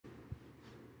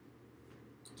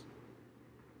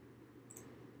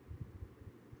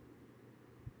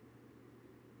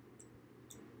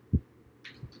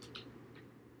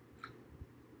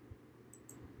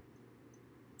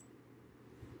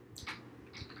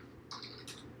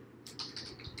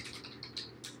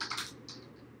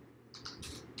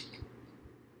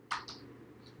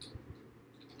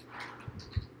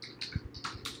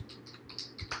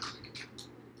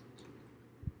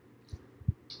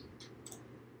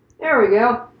There we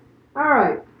go.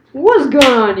 Alright. What's going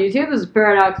on, YouTube? This is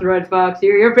Paradox the Red Fox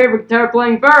here, your favorite guitar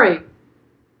playing furry.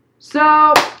 So,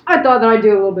 I thought that I'd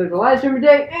do a little bit of a live stream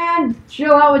today and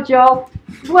chill out with y'all,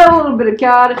 play a little bit of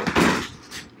COD,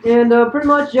 and pretty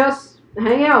much just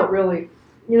hang out, really.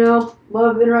 You know,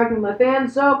 love interacting with my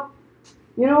fans, so,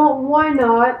 you know what, why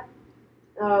not?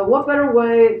 What better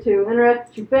way to interact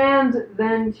with your fans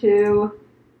than to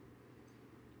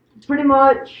pretty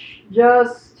much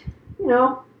just, you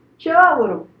know, chill out with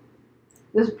them.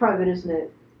 This is private, isn't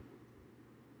it?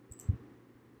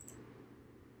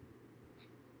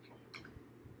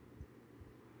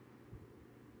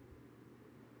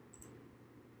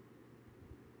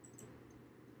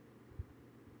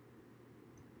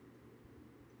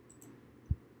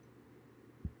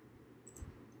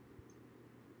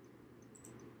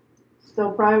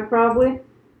 Still private, probably.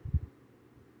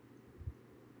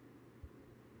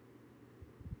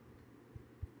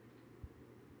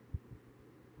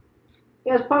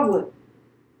 Yeah, it's public.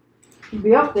 Should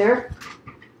be up there.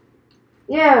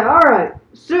 Yeah, alright.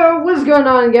 So, what's going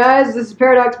on, guys? This is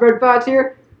Paradox Red Fox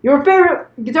here, your favorite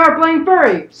guitar playing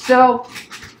furry. So,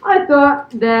 I thought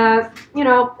that, you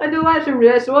know, I'd do a live stream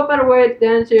today, so what better way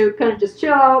than to kind of just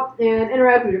chill out and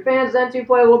interact with your fans, than to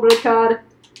play a little bit of COD,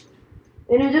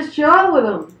 and then just chill out with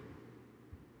them.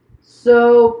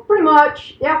 So, pretty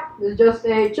much, yeah, it's just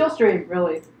a chill stream,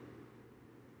 really.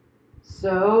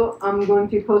 So, I'm going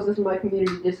to post this in my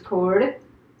community Discord.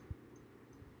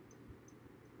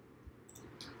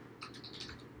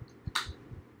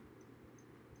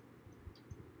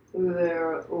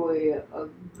 There we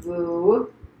go.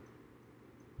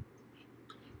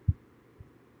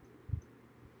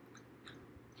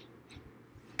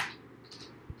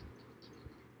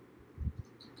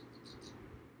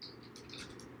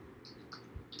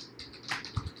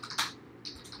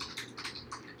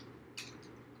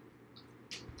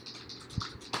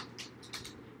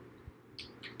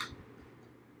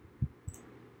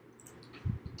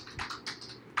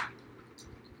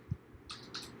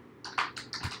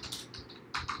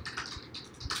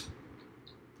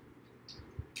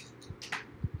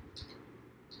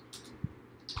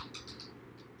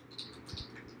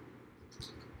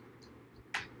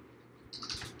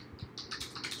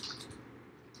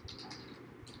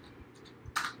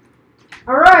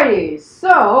 Alrighty,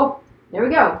 so, there we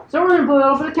go. So we're going to play a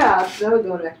little bit of COD, so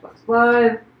go to Xbox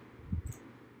Live.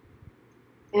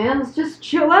 And let's just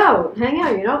chill out, hang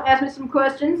out, you know, ask me some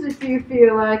questions if you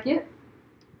feel like it.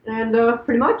 And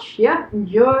pretty much, yeah,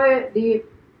 enjoy the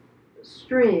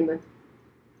stream.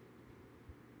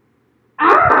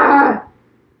 Ah!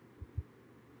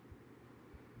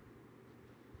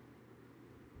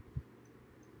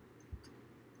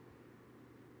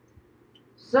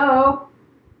 So,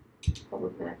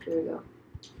 public match, here we go.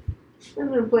 I'm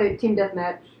gonna play Team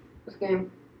Deathmatch this game.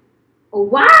 Oh,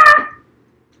 wow!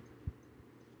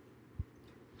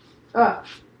 Ah.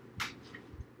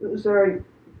 Sorry,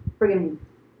 friggin'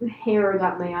 hair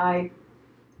got my eye.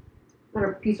 Not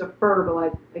a piece of fur, but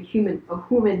like a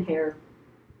human hair.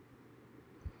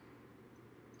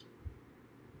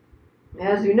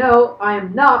 As you know,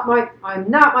 I'm not my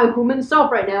human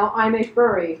self right now. I'm a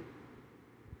furry.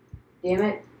 Damn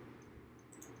it.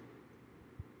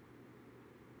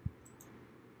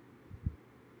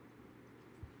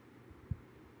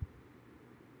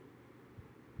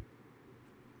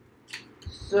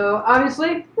 So,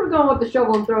 obviously, we're going with the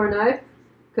shovel and thrower knife,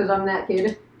 because I'm that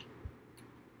kid.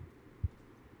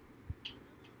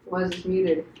 Why is this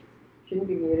muted? Shouldn't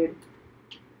be muted.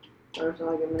 Or it's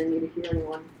not like I'm going to need to hear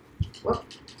anyone. Whoop.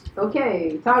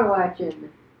 Okay, toggle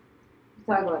action.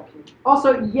 Toggle action.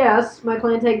 Also, yes, my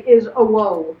clan tag is a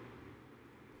woe.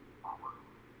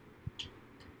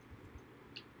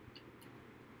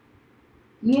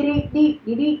 Yeet, deet,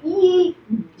 deet, yeet,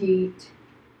 deet.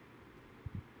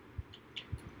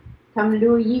 Time to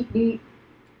do a yeet deet.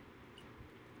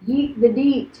 Yeet the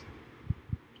deet.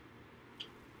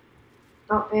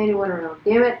 Oh, and he went around.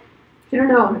 Damn it. Should have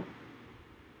known.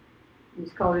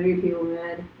 These Call of Duty people,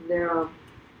 man. Their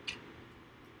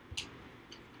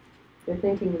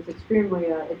thinking is extremely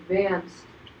advanced.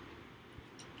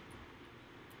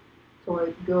 To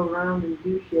like go around and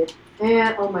do shit.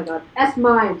 And oh my god,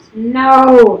 S-mines.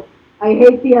 No! I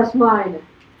hate the S-mine.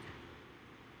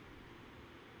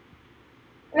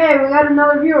 Hey, we got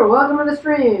another viewer. Welcome to the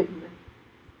stream.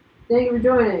 Thank you for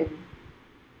joining.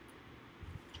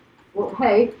 Well,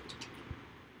 hey.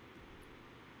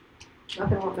 Not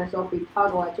gonna let myself be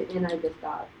toggle at you, and I just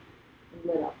got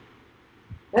lit up.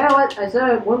 Well, I said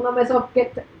I wouldn't let myself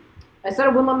get. I said I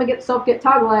wouldn't let myself get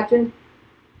toggle action.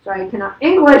 Sorry, I cannot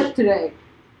English today.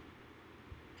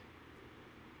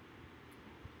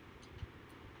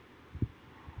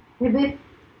 Hey,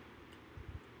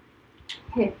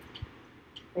 hey.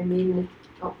 I mean,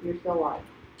 oh, you're still alive.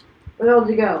 Where the hell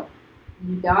did you go?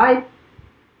 You died?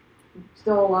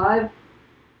 Still alive?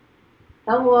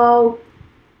 Hello?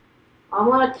 I'm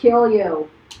gonna kill you.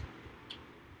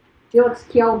 Felix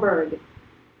Kjellberg.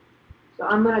 So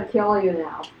I'm gonna kill you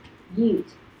now. Yeet.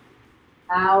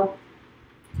 Ow.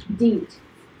 Deet.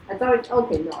 I thought,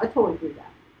 okay, no, I totally threw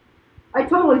that. I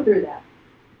totally threw that.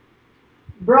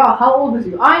 Bruh, how old is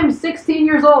you? I am 16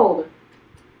 years old.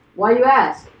 Why you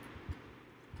ask?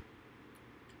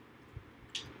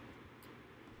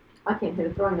 I can't hit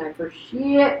a throwing knife for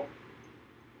shit.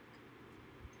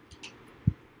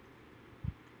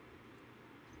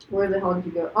 Where the hell did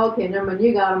you go? Okay, never mind,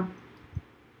 you got him.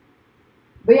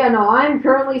 But yeah, no, I'm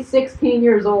currently 16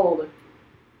 years old.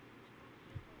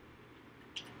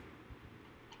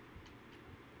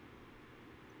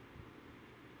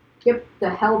 Get the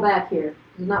hell back here.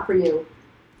 This is not for you.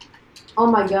 Oh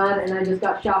my god, and I just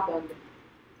got shotgunned.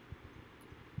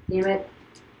 Damn it.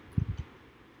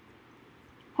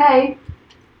 Hey!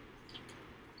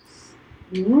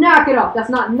 Knock it off! That's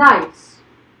not nice!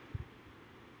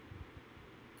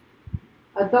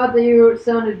 I thought that you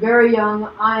sounded very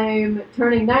young. I'm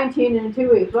turning 19 in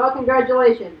 2 weeks. Well,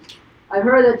 congratulations. I've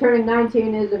heard that turning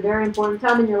 19 is a very important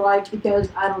time in your life because,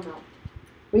 I don't know.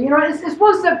 But you know, it's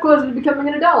one step closer to becoming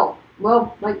an adult.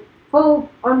 Well, like, full,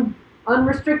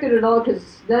 unrestricted adult,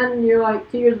 because then you're like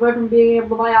 2 years away from being able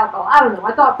to buy alcohol. I don't know.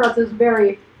 My thought process is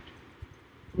very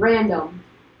random.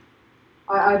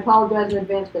 I apologize in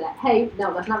advance for that. Hey,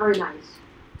 no, that's not very nice.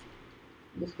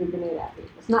 You just threw a grenade at me.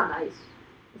 That's not nice.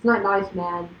 It's not nice,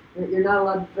 man. You're not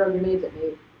allowed to throw grenades at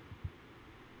me.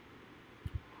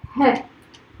 Heh.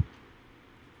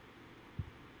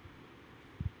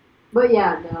 But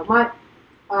yeah, no,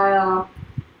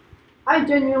 I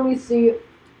genuinely see.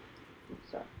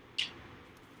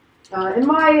 Sorry. In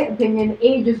my opinion,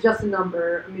 age is just a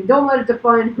number. I mean, don't let it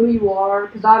define who you are,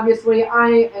 because obviously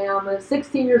I am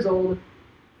 16 years old,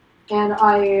 and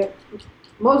I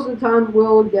most of the time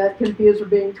will get confused for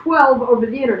being 12 over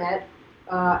the internet.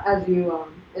 As you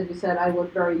said, I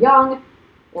look very young.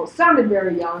 Well, sounded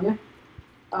very young.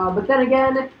 But then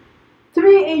again, to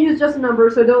me, age is just a number,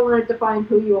 so don't let it define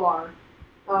who you are.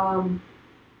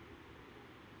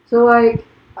 So like,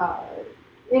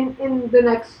 in the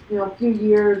next few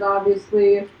years,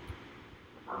 obviously,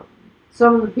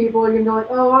 some of the people are gonna go like,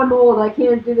 oh, I'm old, I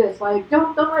can't do this. Like,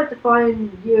 don't let it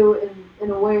define you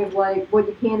in a way of like what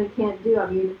you can and can't do. I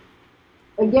mean,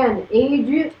 again,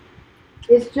 age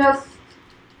is just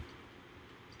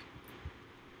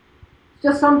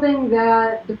something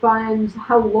that defines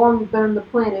how long you've been on the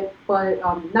planet, but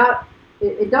not.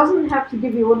 It doesn't have to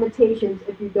give you limitations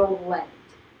if you don't let it.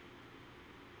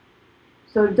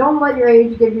 So don't let your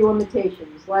age give you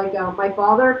limitations. Like my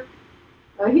father,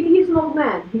 he's an old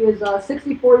man. He is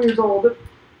 64 years old.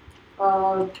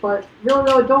 But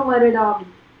really, don't let it.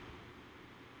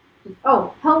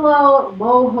 Oh, hello,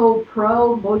 Mojo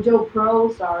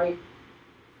Pro. Sorry,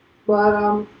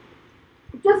 but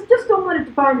just don't let it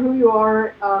define who you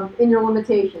are in your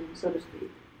limitations, so to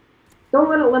speak. Don't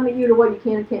let it limit you to what you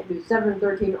can and can't do. 7 and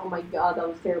 13. Oh my God, that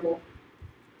was terrible.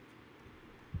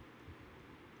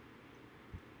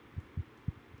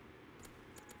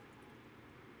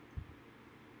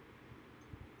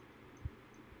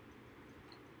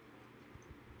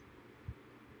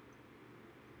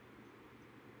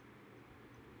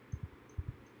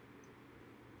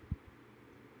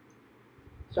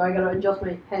 So I gotta adjust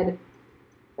my head.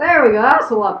 There we go,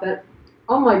 that's a lot better.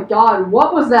 Oh my God,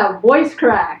 what was that voice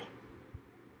crack?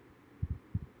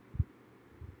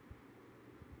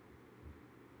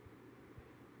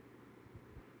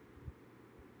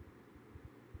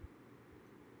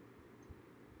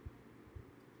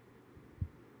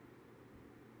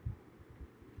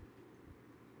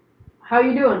 How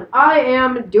you doing? I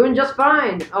am doing just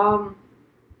fine. I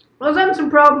was having some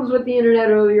problems with the internet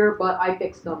earlier, but I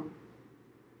fixed them.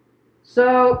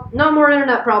 So, no more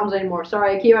internet problems anymore.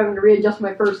 Sorry, I keep having to readjust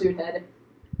my fursuit head.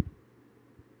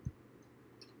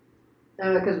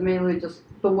 Because mainly just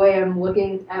the way I'm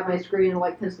looking at my screen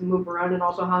like tends to move around, and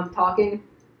also how I'm talking.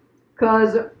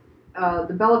 Because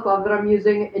the balaclava that I'm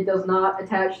using, it does not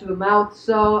attach to the mouth.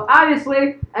 So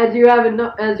obviously, as you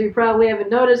probably haven't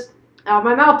noticed,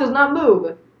 my mouth does not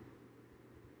move.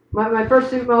 My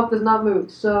fursuit mouth does not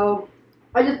move. So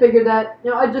I just figured that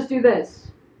I'd just do this.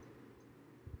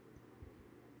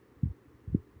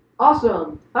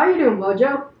 Awesome. How you doing,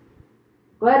 Mojo?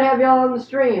 Glad to have y'all on the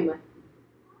stream.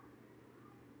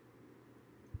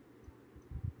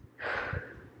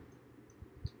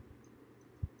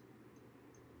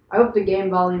 I hope the game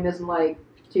volume isn't like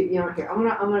to, you know, here. I'm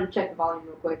gonna check the volume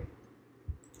real quick.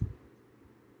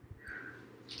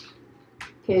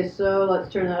 Okay, so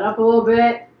let's turn that up a little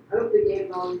bit. I hope the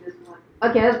game volume is one.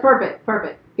 Okay, that's perfect.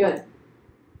 Perfect. Good.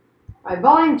 Alright,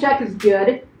 volume check is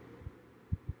good.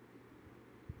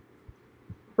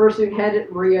 Fursuit head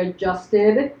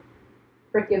readjusted.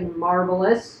 Freaking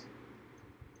marvelous.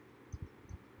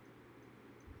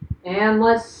 And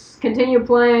let's continue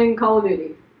playing Call of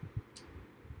Duty.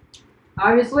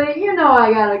 Obviously, you know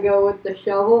I gotta go with the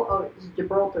shovel. Oh, it's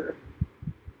Gibraltar.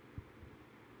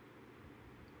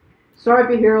 Sorry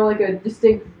if you hear like a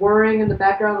distinct whirring in the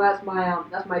background. That's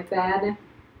my fan.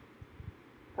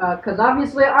 Cause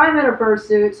obviously I'm in a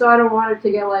fursuit, so I don't want it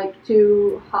to get like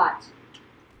too hot.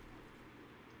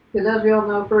 Because as we all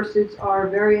know, fursuits are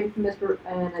very infamous for.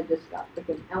 And I just got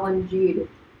freaking LMG'd.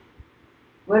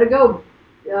 Way to go,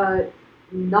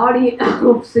 Naughty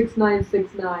Elf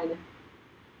 6969.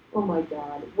 Oh my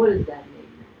god, what is that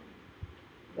name, man?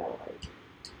 Got like.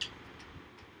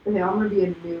 Okay, I'm gonna be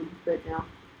a noob right now.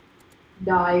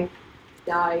 Die.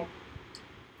 Die.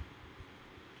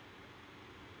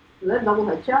 Is that double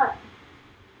headshot?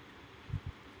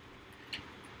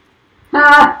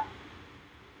 Ha!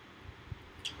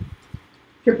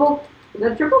 Triple? Is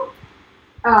that triple?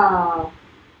 Oh.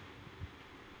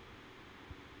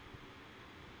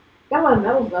 Got a lot of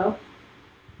medals though.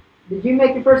 Did you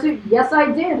make your fursuit? Yes,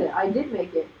 I did. I did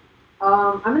make it.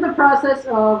 I'm in the process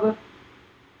of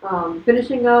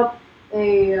finishing up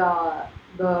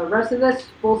the rest of this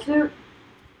full suit.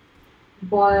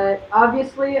 But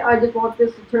obviously, I just want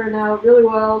this to turn out really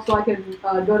well so I can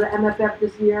go to MFF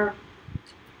this year.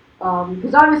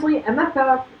 Because obviously,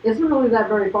 MFF isn't really that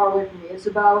very far away from me. It's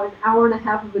about an hour and a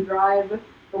half of a drive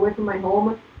away from my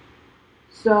home.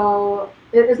 So,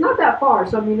 it's not that far.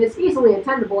 So, I mean, it's easily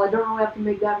attainable. I don't really have to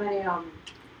make that many,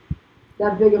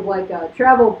 that big of, like,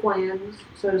 travel plans,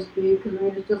 so to speak. Because, I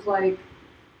mean, it's just, like,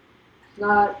 it's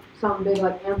not something big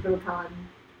like Anthrocon.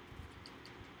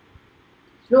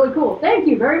 Really cool. Thank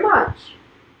you very much.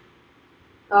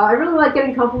 I really like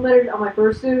getting complimented on my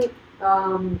fursuit.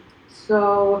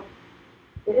 So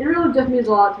it really just means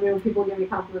a lot to me when people give me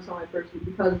compliments on my fursuit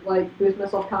because like boosts my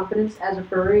self-confidence as a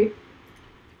furry.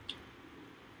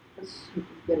 Let's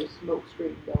get a smoke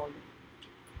screen going.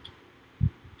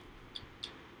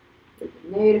 Take a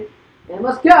grenade and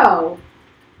let's go.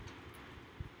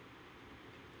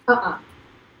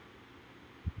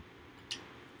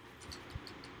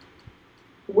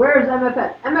 Where's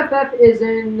MFF? MFF is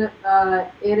in,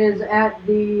 it is at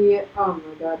the, oh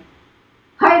my god,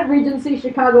 Hyatt Regency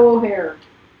Chicago O'Hare.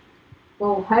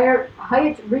 Well,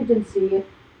 Hyatt Regency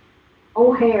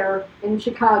O'Hare in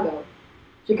Chicago.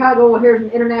 Chicago O'Hare is an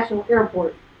international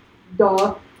airport.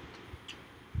 Duh.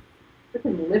 I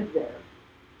can live there.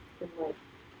 Like,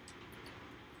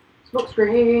 smoke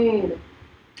screen.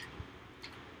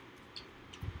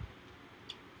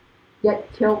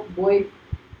 Get killed, boy.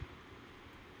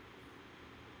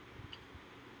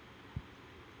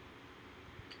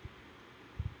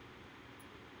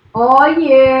 Oh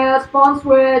yeah, spawn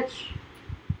switch.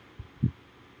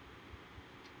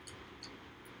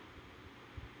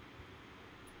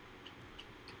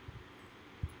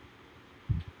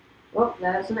 Oh,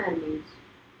 that's some enemies.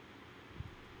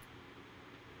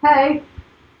 Hey,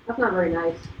 that's not very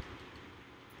nice.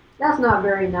 That's not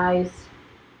very nice.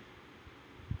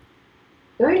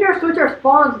 Don't you dare switch our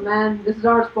spawns, man. This is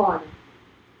our spawn.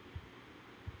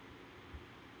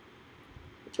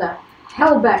 What the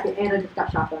hell back at Anna just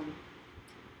got shotgun.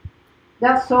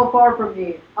 That's so far from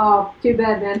me. Oh, too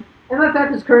bad, man.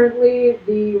 MFF is currently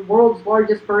the world's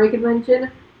largest furry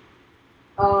convention.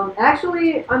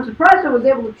 Actually, I'm surprised I was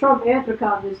able to trump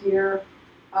Anthrocon this year,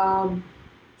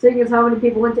 seeing as how many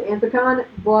people went to Anthrocon,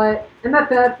 but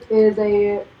MFF is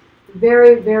a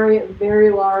very, very, very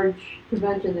large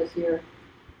convention this year.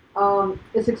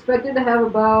 It's expected to have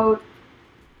about,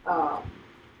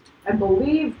 I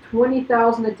believe,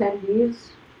 20,000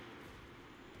 attendees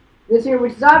this year,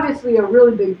 which is obviously a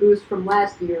really big boost from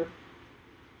last year.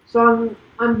 So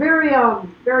I'm very,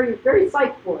 very, very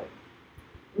psyched for it.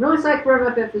 I'm really psyched for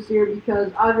MFF this year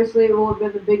because obviously it will have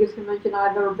been the biggest convention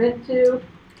I've ever been to.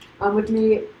 With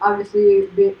me, obviously,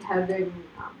 having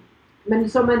been to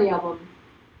so many of them.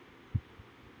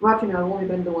 Well, actually, no, I've only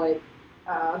been to like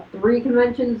 3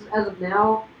 conventions as of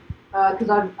now, because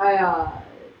I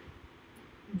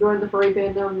joined the furry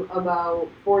fandom about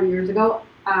 4 years ago.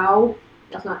 Ow,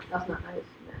 that's not nice,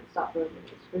 man. Stop throwing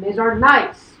grenades. Grenades aren't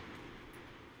nice.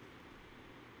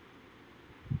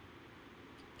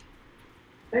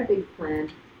 Very big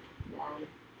plan, man.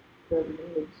 Throw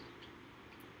grenades.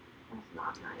 That's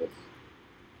not nice.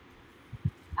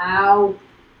 Ow.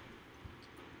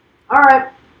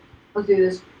 Alright, let's do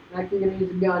this. I'm actually gonna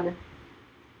use a gun.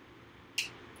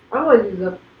 I've always used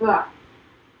a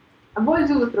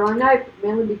throwing knife,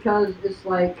 mainly because it's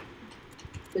like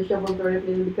the shovel and throwing knife,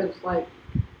 mainly because it's like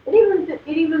it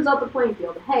evens out the playing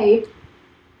field. Hey,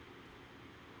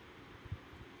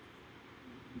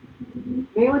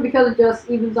 mainly because it just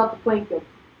evens out the playing field.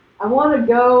 I want to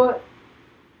go,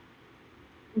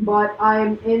 but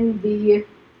I'm in the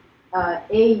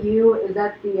AU. Is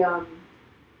that the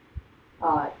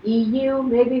EU?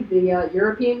 Maybe the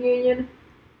European Union,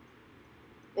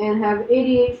 and have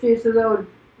ADHD,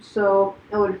 so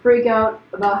it would freak out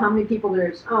about how many people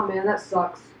there is. Oh man, that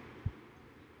sucks.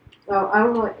 So I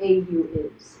don't know what AU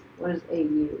is. What is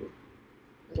AU?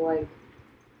 It's like,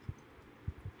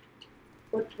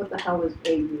 what the hell is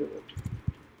AU?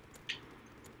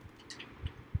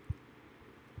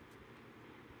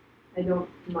 I'm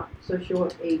not so sure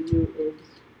what AU is.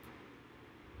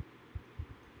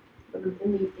 But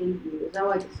in the AU, is that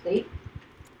like a state?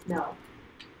 No.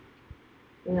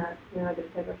 You're not gonna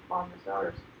take our spawn for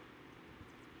stars.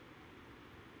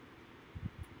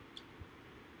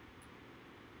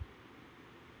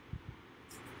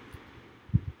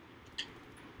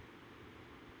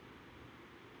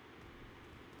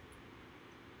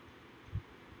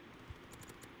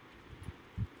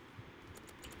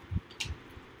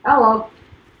 Hello.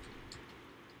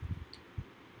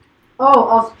 Oh,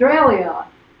 Australia.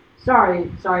 Sorry,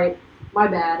 my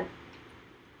bad.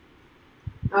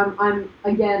 I'm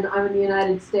in the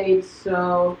United States,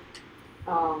 so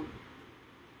I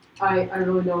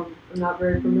really don't. I'm not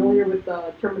very familiar with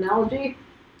the terminology.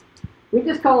 We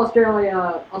just call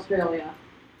Australia Australia.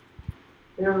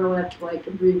 We don't really have to like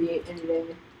abbreviate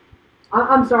anything.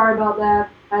 I'm sorry about that.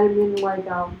 I didn't mean like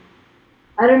I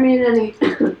didn't mean any.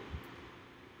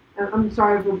 I'm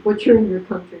sorry for butchering your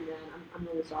country, man. I'm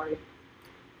really sorry.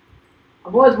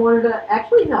 I've always wanted to.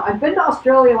 Actually, no. I've been to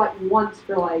Australia like once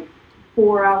for like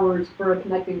 4 hours for a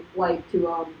connecting flight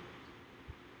to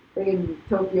friggin'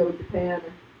 Tokyo, Japan.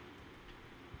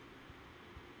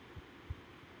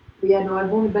 But yeah, no.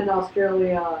 I've only been to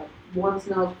Australia once,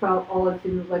 and I was proud. All I've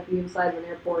seen was like the inside of an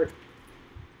airport.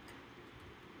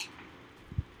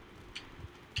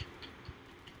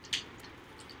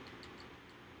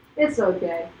 It's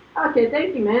okay. Okay,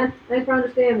 thank you, man. Thanks for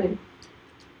understanding.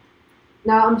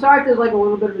 Now, I'm sorry if there's like a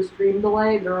little bit of a stream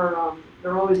delay. There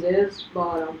always is.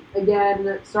 But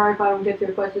again, sorry if I don't get to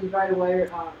your questions right away,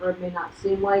 or it may not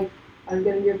seem like I'm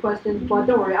getting your questions. But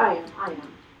don't worry, I am.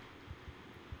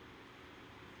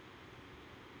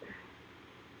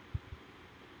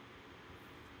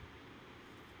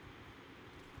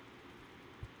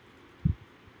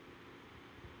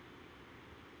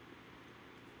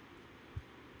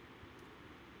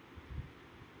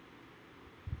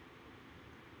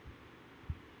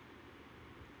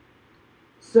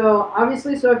 So,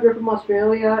 obviously, if you're from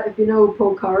Australia, if you know who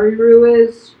Pokariru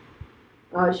is,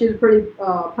 she's a pretty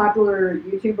popular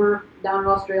YouTuber down in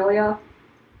Australia.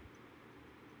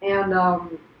 And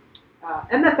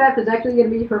MFF is actually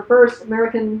going to be her first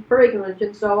American furry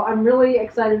convention, so I'm really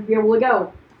excited to be able to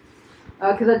go.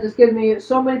 Because that just gives me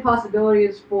so many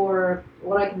possibilities for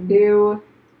what I can do.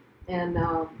 And,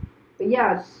 but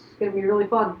yeah, it's going to be really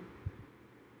fun.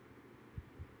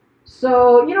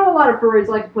 So, you know, a lot of furries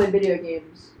like to play video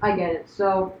games. I get it.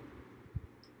 So,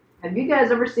 have you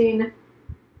guys ever seen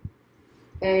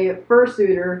a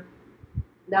fursuiter?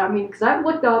 Now, I mean, because I've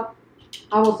looked up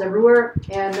almost everywhere,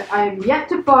 and I am yet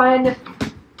to find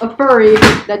a furry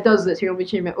that does this. Here, let me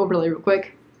change my overlay real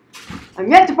quick.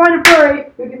 I'm yet to find a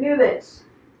furry who can do this.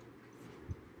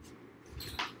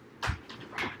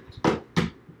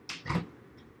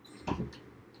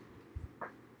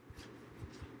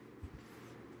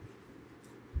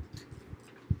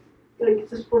 Gonna get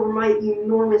this over my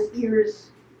enormous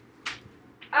ears.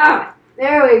 Ah,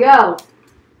 there we go.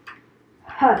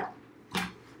 Huh.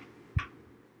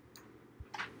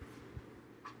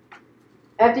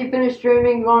 After you finish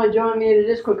streaming, you want to join me in a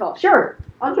Discord call? Sure,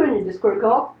 I'll join your Discord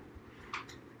call.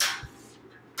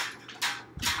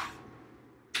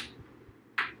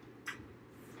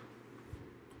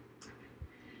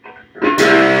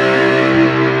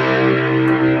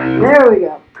 There we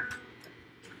go.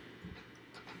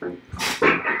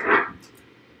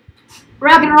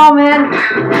 Rock and roll, man.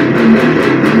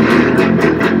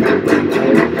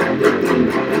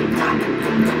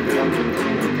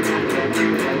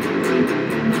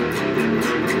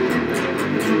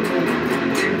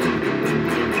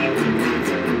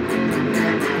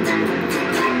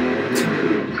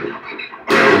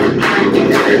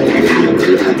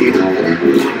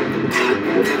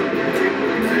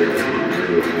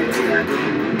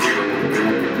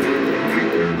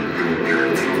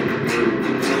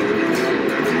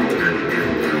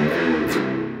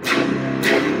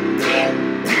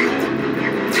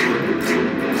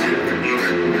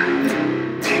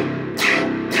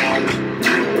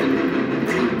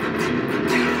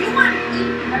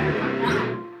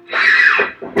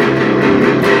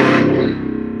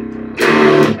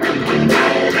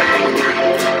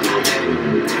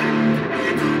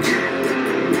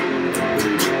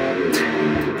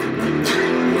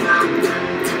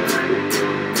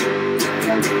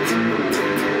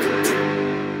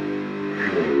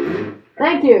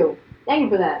 Thank you. Thank you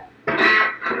for that.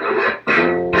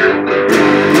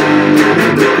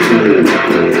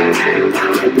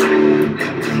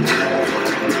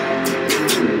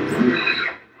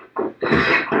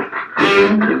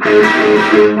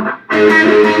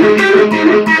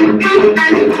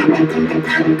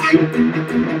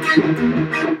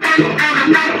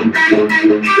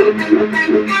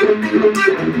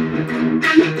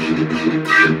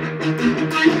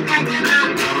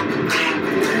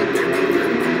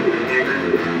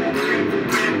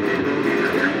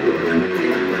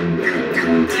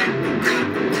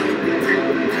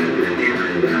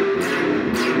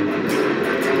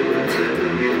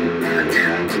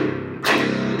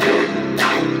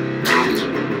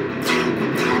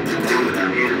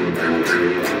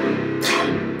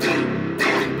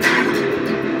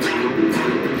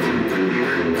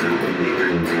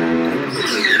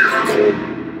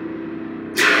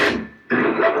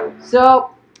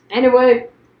 So, anyway,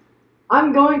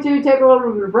 I'm going to take a little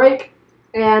bit of a break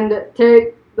and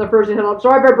take the first hit off.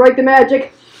 Sorry if I break the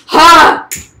magic. Ha!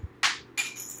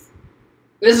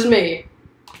 This is me.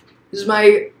 This is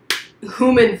my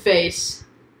human face.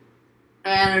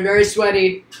 And I'm very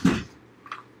sweaty.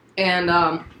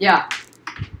 And, yeah.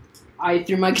 I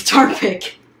threw my guitar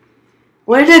pick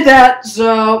when I did that,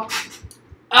 so...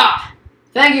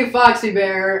 Thank you, Foxy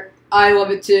Bear. I love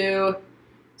it too.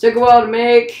 Took a while to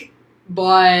make,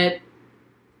 but...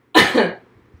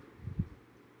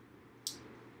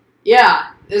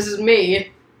 yeah, this is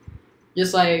me.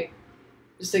 Just like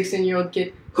a 16-year-old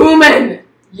kid. Human!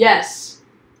 Yes.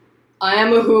 I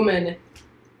am a human.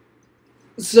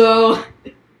 So,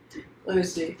 let me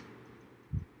see.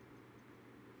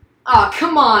 Ah,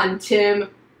 come on, Tim.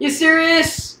 You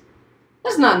serious?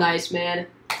 That's not nice, man.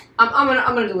 I'm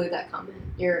gonna delete that comment.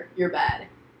 You're bad.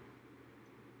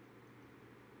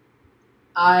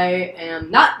 I am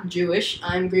not Jewish.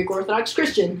 I'm Greek Orthodox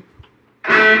Christian.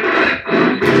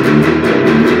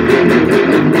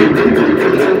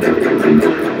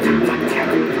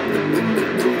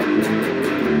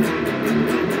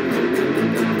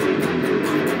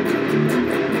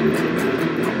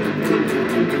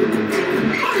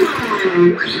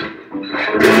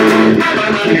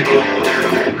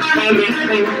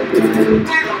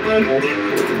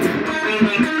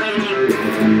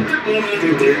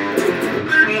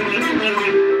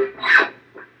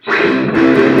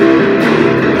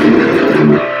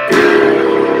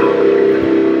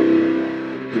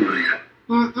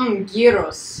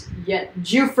 Gyros. Yet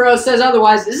Jufro says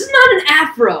otherwise. This is not an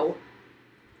afro.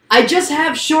 I just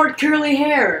have short curly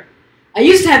hair. I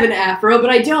used to have an afro, but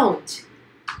I don't.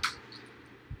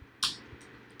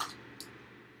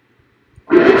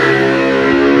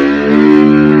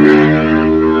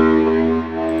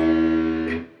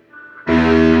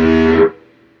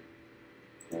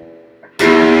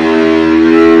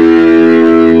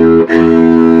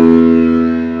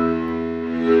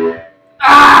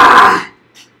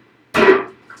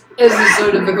 This is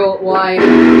so difficult. Why?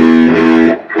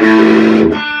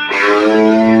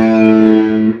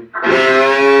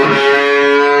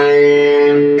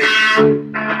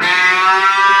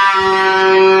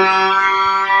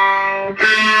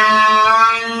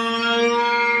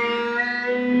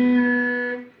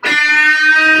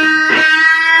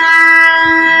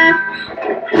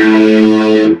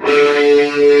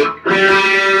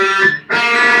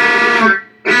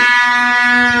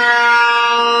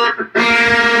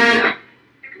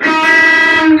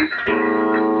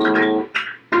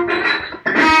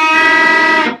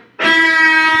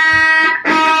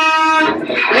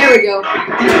 There we go.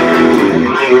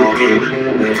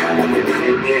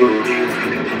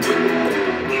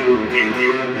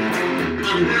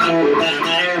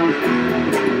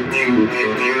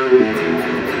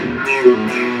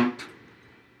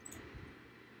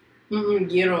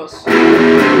 Gyros.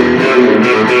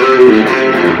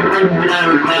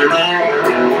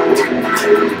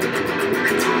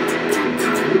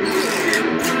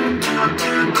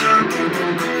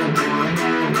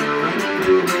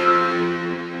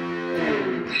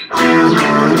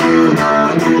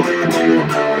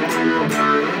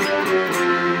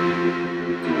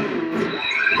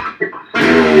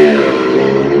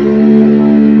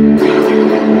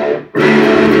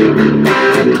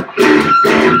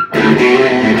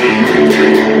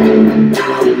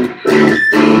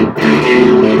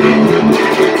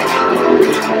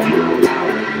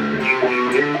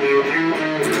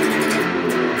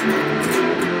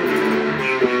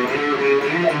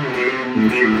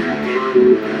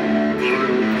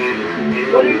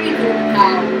 What do you mean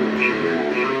now?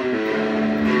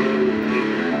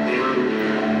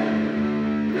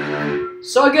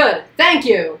 So good. Thank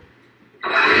you.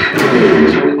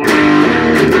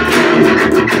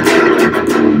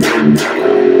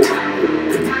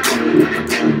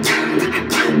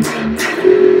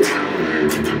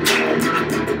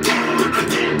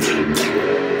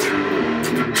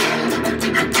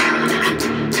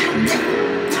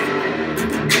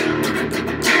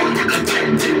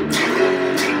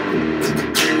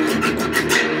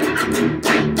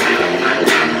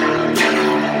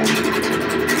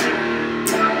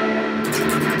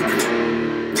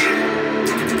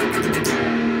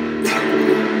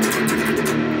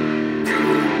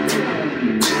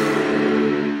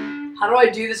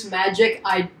 this magic,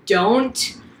 I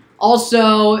don't.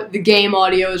 Also, the game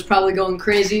audio is probably going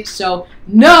crazy, so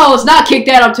no, let's not kick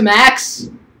that up to max.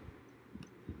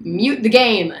 Mute the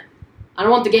game. I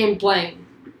don't want the game playing.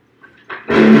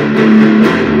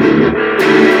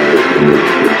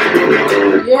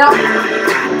 Yep.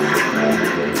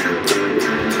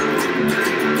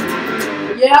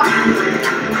 Yep.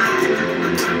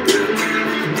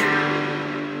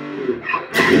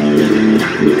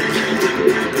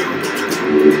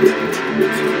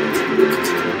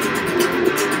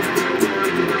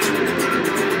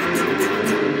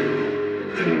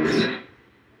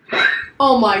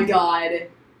 Oh my god.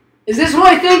 Is this who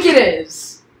I think it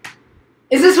is?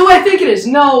 Is this who I think it is?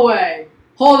 No way.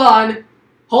 Hold on.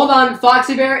 Hold on,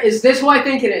 Foxy Bear. Is this who I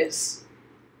think it is?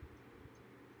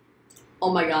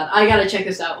 Oh my god. I gotta check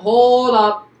this out. Hold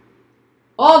up.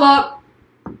 Hold up.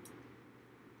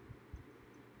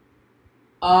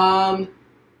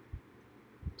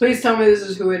 Please tell me this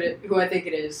is who I think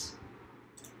it is.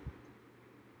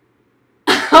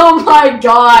 Oh my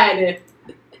god.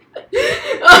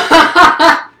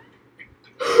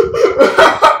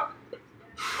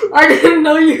 I didn't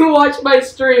know you watched my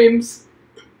streams.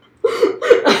 Well,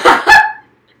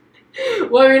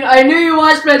 I mean, I knew you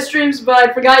watched my streams, but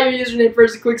I forgot your username for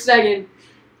a quick second.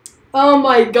 Oh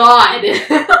my god.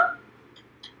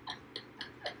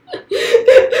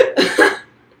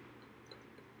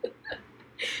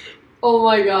 Oh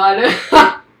my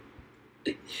god.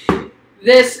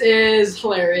 This is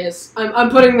hilarious. I'm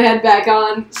putting the head back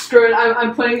on. Screw it.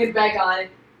 I'm putting it back on.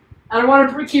 I don't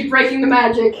want to keep breaking the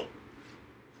magic.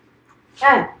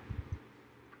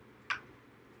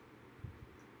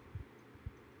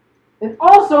 And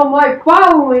also, my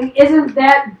following isn't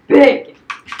that big.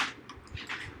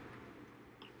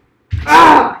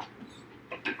 Ah!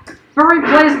 Furry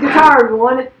plays guitar,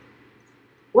 everyone.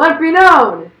 Let it be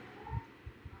known.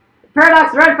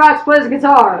 Paradox the Red Fox plays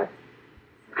guitar.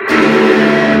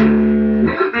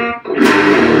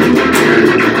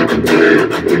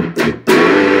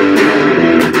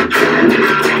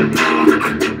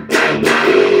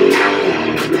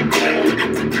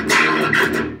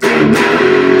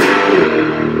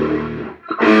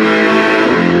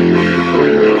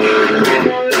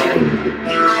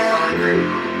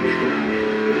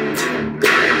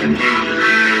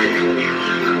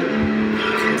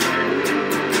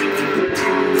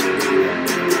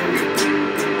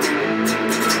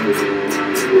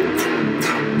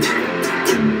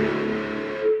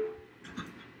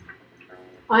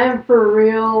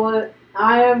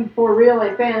 I am for real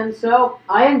a fan, so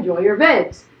I enjoy your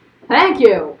vids. Thank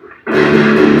you.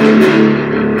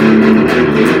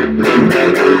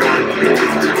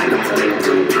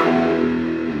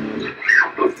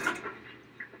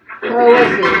 So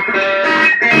let's see.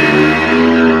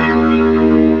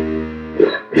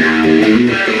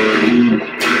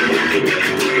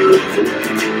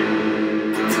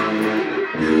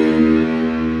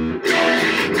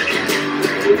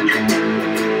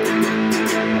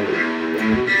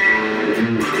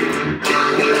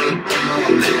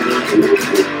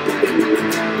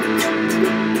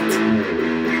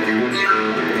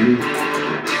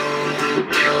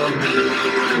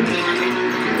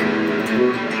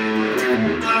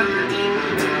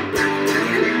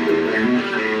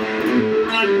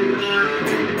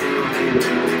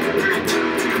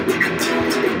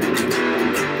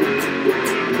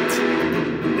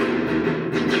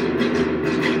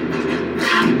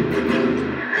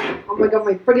 Oh my god,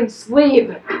 my friggin'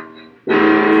 sleeve!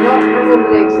 No, remove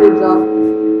the egg sleeves off.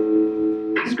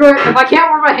 Screw it, if I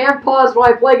can't wear my hand paws while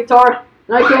I play guitar,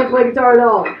 then I can't play guitar at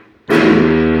all.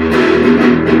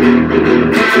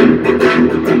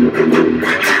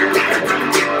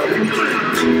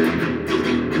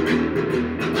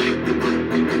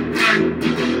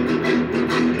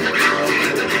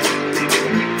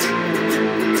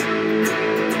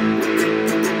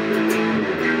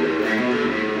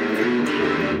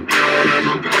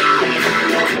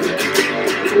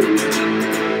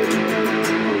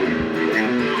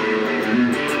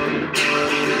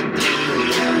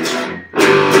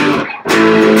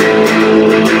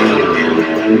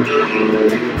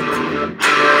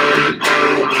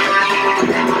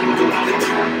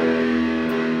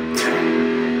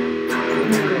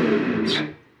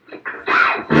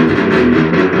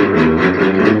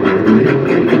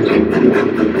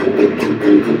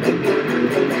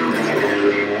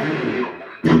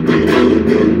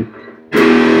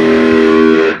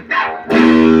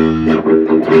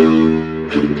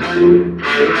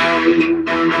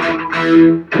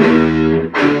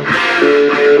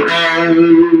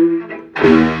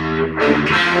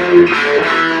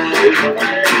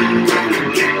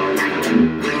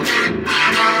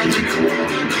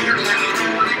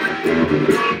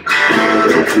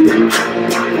 I'm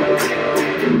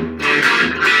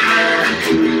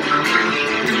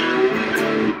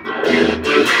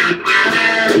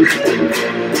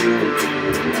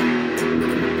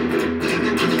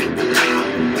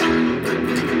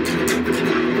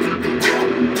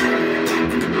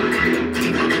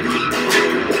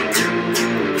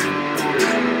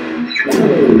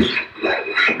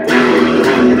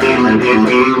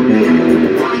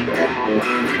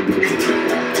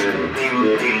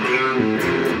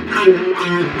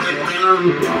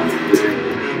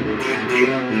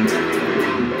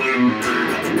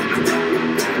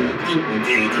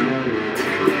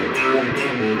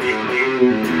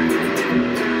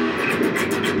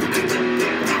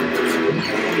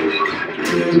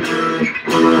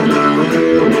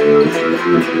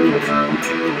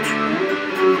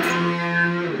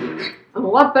a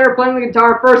lot better playing the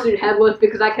guitar FURSUIT headless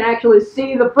because I can actually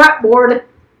see the fretboard.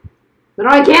 But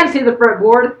I can't see the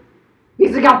fretboard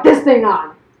because I got this thing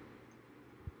on.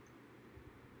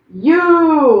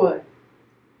 You!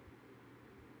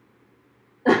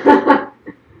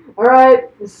 Alright,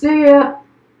 see ya.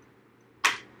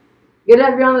 Good to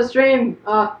have you on the stream,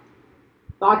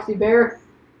 Foxy Bear.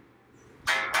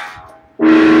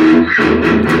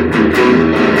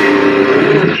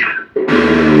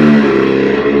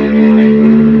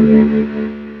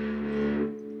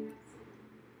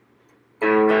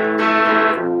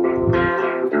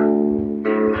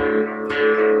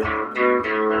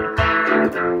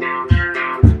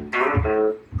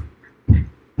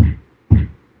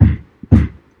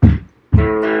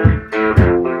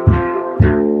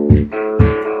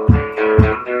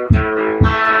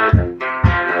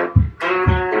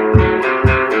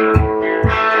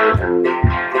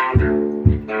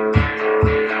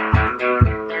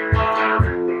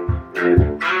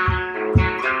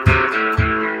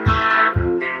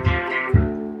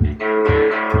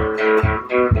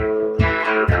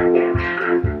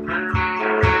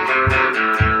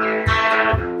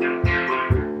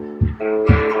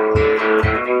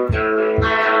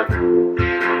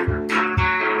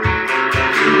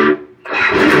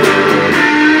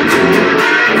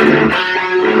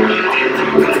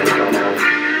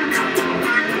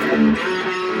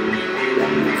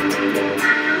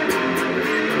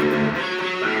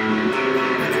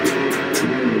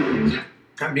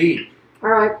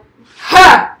 Alright.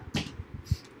 Ha!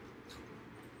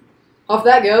 Off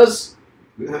that goes.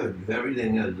 Good.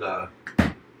 Everything is,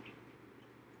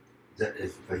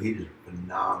 fajitas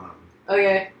phenomenal.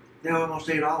 Okay. They almost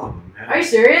ate all of them, man. Are you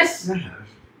serious? Yeah.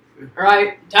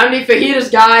 Alright, time to eat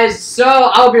fajitas, guys, so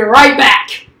I'll be right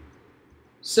back.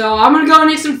 So I'm gonna go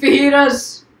and eat some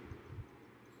fajitas,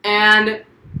 and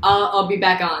I'll be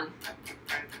back on.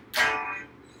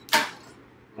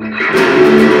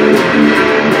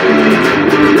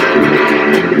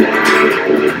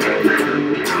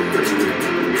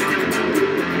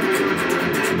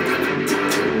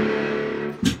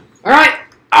 Alright,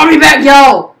 I'll be back,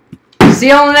 y'all. See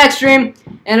y'all in the next stream.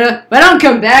 And if I don't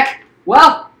come back,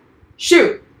 well,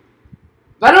 shoot.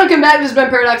 If I don't come back, this has been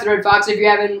Paradox and Red Fox. If you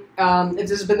haven't, if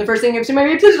this has been the first thing you've seen my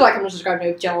video, please like, comment, subscribe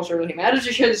to the channel. So really matters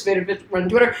to share this video on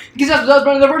Twitter because that's what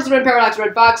one of the first has been Paradox and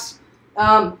Red Fox.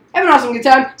 Have an awesome good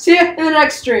time. See you in the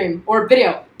next stream or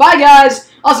video. Bye,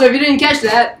 guys. Also, if you didn't catch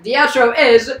that, the outro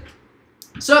is.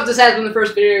 So if this has been the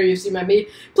first video you've seen by me,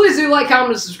 please do like,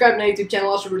 comment, and subscribe to my YouTube channel.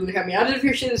 Also, really help me out if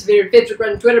you're sharing this video on Facebook,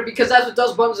 Reddit, and Twitter, because that's what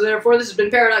those buttons are there for. This has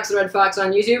been Paradox and Red Fox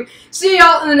on YouTube. See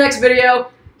y'all in the next video.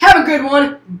 Have a good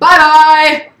one.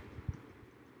 Bye-bye.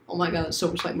 Oh my god, that's so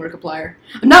much like Markiplier.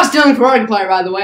 I'm not stealing from Markiplier, by the way.